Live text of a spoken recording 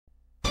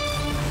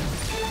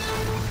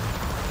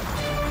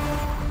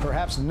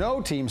Perhaps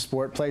no team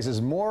sport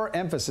places more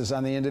emphasis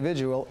on the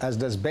individual as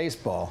does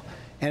baseball.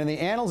 And in the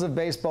annals of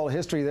baseball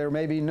history, there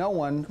may be no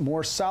one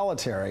more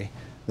solitary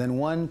than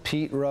one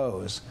Pete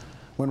Rose.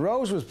 When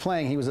Rose was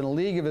playing, he was in a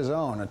league of his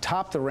own,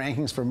 atop the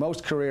rankings for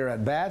most career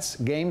at-bats,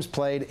 games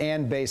played,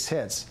 and base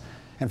hits.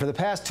 And for the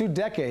past 2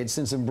 decades,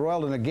 since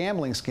embroiled in a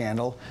gambling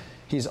scandal,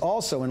 he's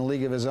also in a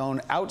league of his own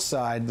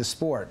outside the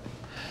sport.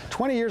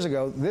 20 years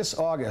ago, this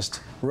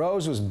August,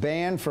 Rose was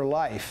banned for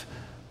life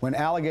when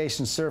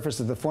allegations surfaced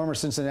that the former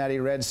Cincinnati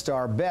Reds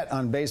star bet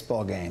on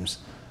baseball games.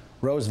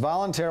 Rose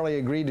voluntarily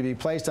agreed to be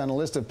placed on a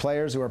list of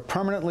players who are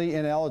permanently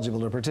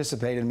ineligible to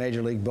participate in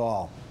Major League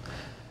Ball.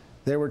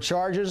 There were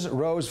charges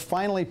Rose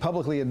finally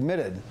publicly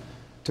admitted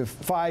to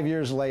 5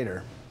 years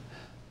later.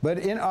 But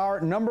in our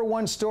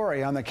 #1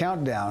 story on the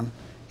countdown,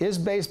 is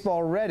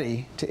baseball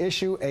ready to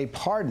issue a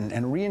pardon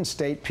and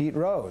reinstate Pete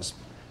Rose?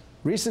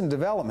 Recent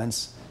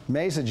developments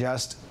may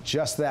suggest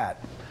just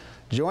that.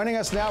 Joining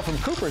us now from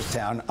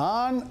Cooperstown,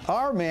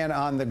 our man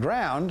on the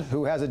ground,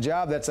 who has a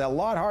job that's a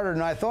lot harder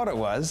than I thought it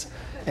was,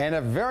 and a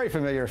very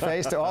familiar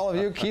face to all of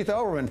you, Keith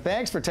Olbermann.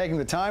 Thanks for taking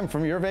the time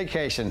from your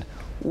vacation.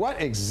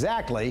 What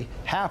exactly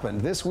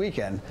happened this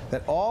weekend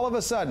that all of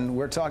a sudden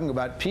we're talking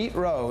about Pete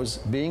Rose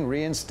being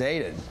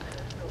reinstated?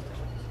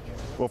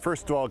 Well,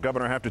 first of all,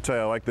 Governor, I have to tell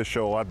you, I like this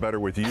show a lot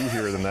better with you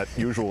here than that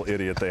usual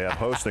idiot they have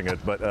hosting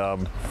it. But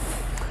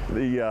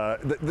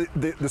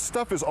the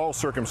stuff is all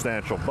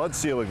circumstantial. Bud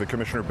Selig, the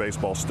commissioner of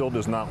baseball, still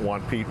does not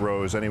want Pete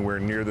Rose anywhere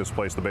near this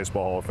place, the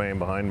Baseball Hall of Fame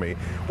behind me,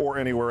 or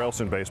anywhere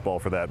else in baseball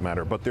for that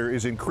matter. But there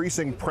is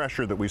increasing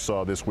pressure that we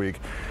saw this week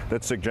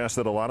that suggests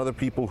that a lot of the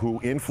people who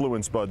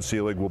influence Bud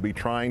Selig will be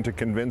trying to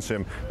convince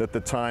him that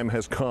the time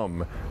has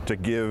come to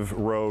give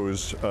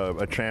Rose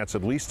a chance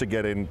at least to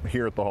get in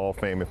here at the Hall of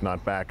Fame, if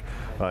not back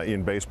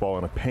in baseball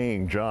in a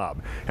paying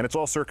job. And it's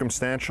all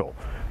circumstantial.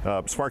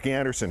 Sparky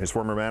Anderson, his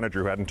former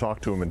manager, who hadn't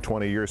talked to him in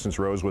 20 years since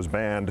Rose was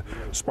banned,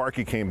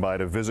 Sparky came by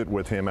to visit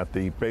with him at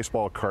the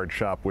baseball card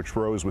shop, which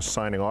Rose was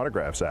signing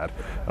autographs at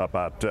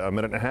about a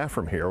minute and a half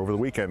from here over the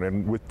weekend,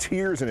 and with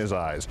tears in his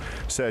eyes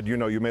said, you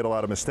know, you made a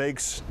lot of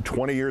mistakes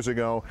 20 years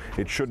ago.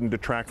 It shouldn't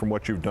detract from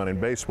what you've done in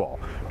baseball.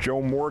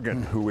 Joe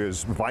Morgan, who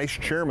is vice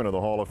chairman of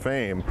the Hall of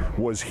Fame,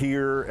 was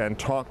here and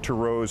talked to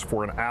Rose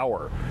for an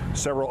hour.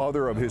 Several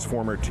other of his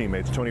former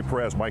teammates, Tony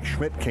Perez, Mike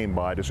Schmidt, came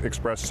by to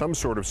express some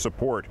sort of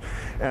support.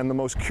 And the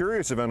most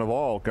curious event of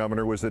all,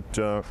 Governor, was that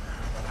the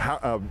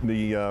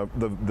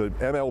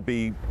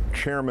MLB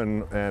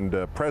chairman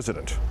and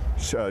president,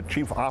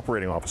 chief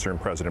operating officer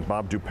and president,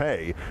 Bob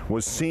Dupay,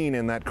 was seen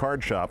in that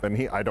card shop,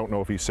 and I don't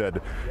know if he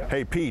said,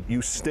 hey Pete,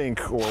 you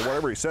stink, or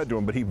whatever he said to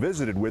him, but he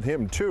visited with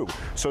him too.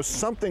 So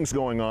something's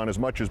going on, as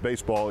much as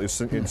baseball is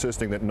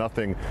insisting that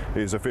nothing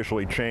is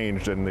officially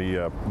changed, and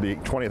the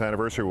 20th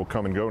anniversary will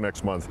come and go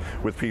next month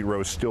with Pete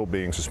Rose still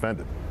being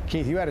suspended.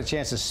 Keith, you had a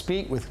chance to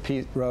speak with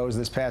Pete Rose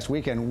this past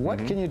weekend.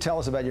 What can you tell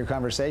us about your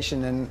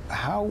conversation, and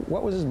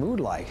what was his mood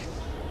like?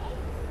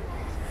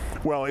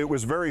 Well, it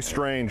was very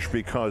strange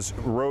because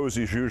Rose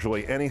is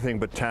usually anything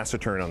but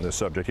taciturn on this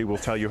subject. He will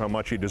tell you how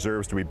much he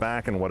deserves to be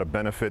back and what a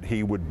benefit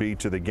he would be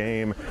to the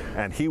game.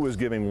 And he was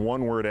giving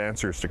one-word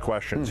answers to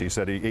questions. He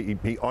said he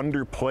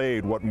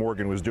underplayed what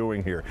Morgan was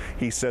doing here.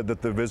 He said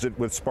that the visit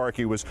with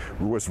Sparky was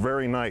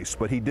very nice,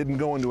 but he didn't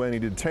go into any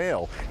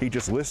detail. He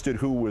just listed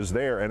who was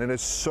there. And it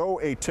is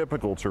so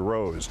atypical to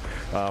Rose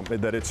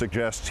that it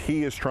suggests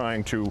he is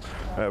trying to,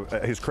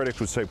 his critics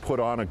would say, put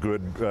on a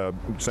good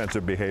sense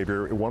of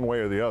behavior one way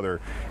or the other.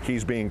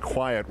 He's being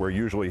quiet where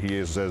usually he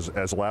is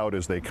as loud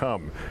as they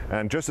come.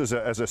 And just as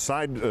a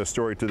side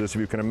story to this, if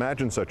you can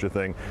imagine such a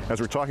thing,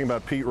 as we're talking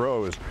about Pete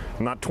Rose,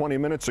 not 20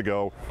 minutes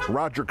ago,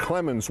 Roger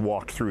Clemens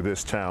walked through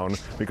this town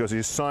because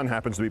his son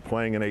happens to be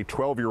playing in a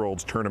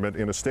 12-year-olds tournament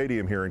in a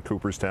stadium here in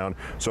Cooperstown.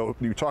 So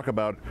you talk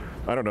about,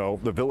 I don't know,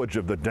 the village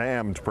of the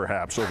damned,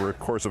 perhaps, over a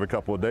course of a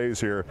couple of days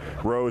here.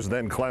 Rose,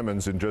 then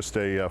Clemens in just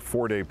a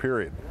 4-day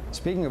period.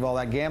 Speaking of all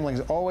that,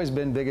 gambling's always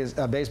been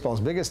baseball's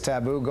biggest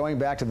taboo, going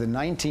back to the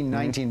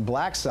 1919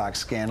 Black Sox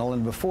scandal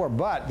and before,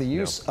 but the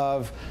use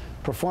of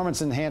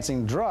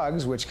performance-enhancing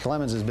drugs, which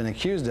Clemens has been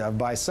accused of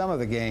by some of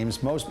the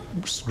game's most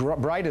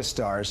brightest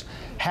stars,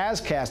 has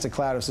cast a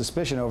cloud of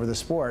suspicion over the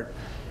sport.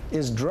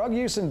 Is drug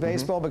use in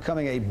baseball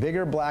becoming a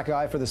bigger black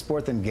eye for the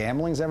sport than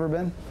gambling's ever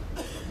been?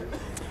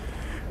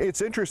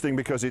 It's interesting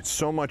because it's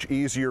so much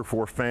easier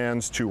for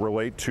fans to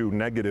relate to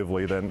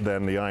negatively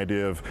than the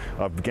idea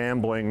of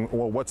gambling.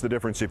 Well, what's the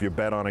difference if you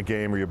bet on a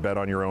game or you bet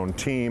on your own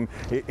team?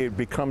 It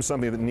becomes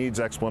something that needs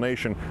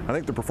explanation. I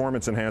think the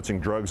performance-enhancing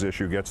drugs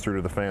issue gets through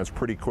to the fans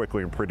pretty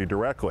quickly and pretty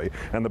directly.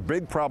 And the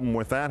big problem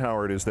with that,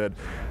 Howard, is that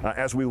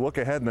as we look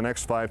ahead in the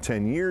next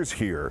 5-10 years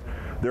here,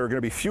 there are going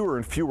to be fewer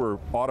and fewer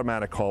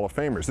automatic Hall of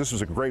Famers. This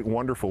was a great,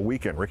 wonderful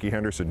weekend. Rickey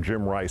Henderson,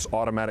 Jim Rice,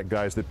 automatic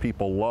guys that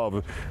people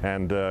love,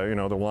 and you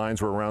know, the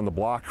lines were around the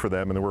block for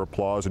them, and there were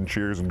applause and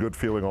cheers and good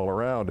feeling all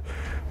around.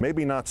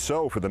 Maybe not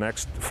so for the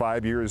next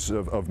 5 years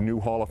of new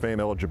Hall of Fame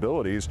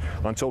eligibilities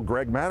until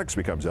Greg Maddux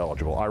becomes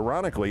eligible.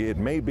 Ironically, it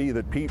may be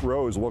that Pete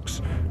Rose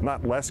looks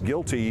not less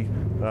guilty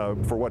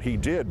for what he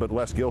did, but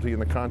less guilty in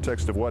the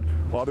context of what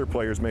other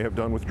players may have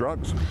done with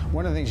drugs.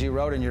 One of the things you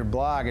wrote in your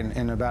blog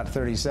in about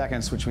 30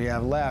 seconds, which we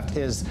have left,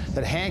 is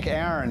that Hank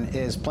Aaron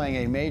is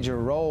playing a major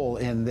role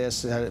in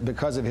this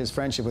because of his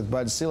friendship with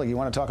Bud Selig. You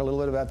want to talk a little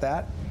bit about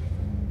that?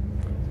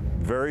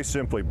 Very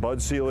simply, Bud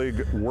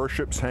Selig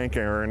worships Hank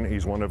Aaron.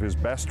 He's one of his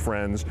best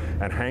friends,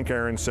 and Hank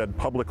Aaron said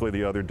publicly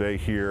the other day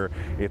here,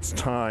 it's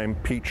time,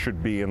 Pete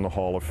should be in the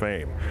Hall of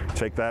Fame.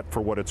 Take that for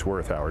what it's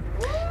worth, Howard.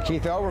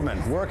 Keith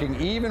Olbermann, working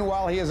even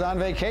while he is on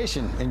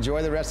vacation.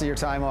 Enjoy the rest of your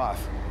time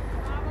off.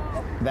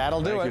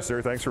 That'll do it. Thank you,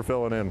 sir. Thanks for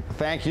filling in.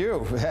 Thank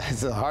you.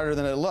 It's harder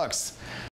than it looks.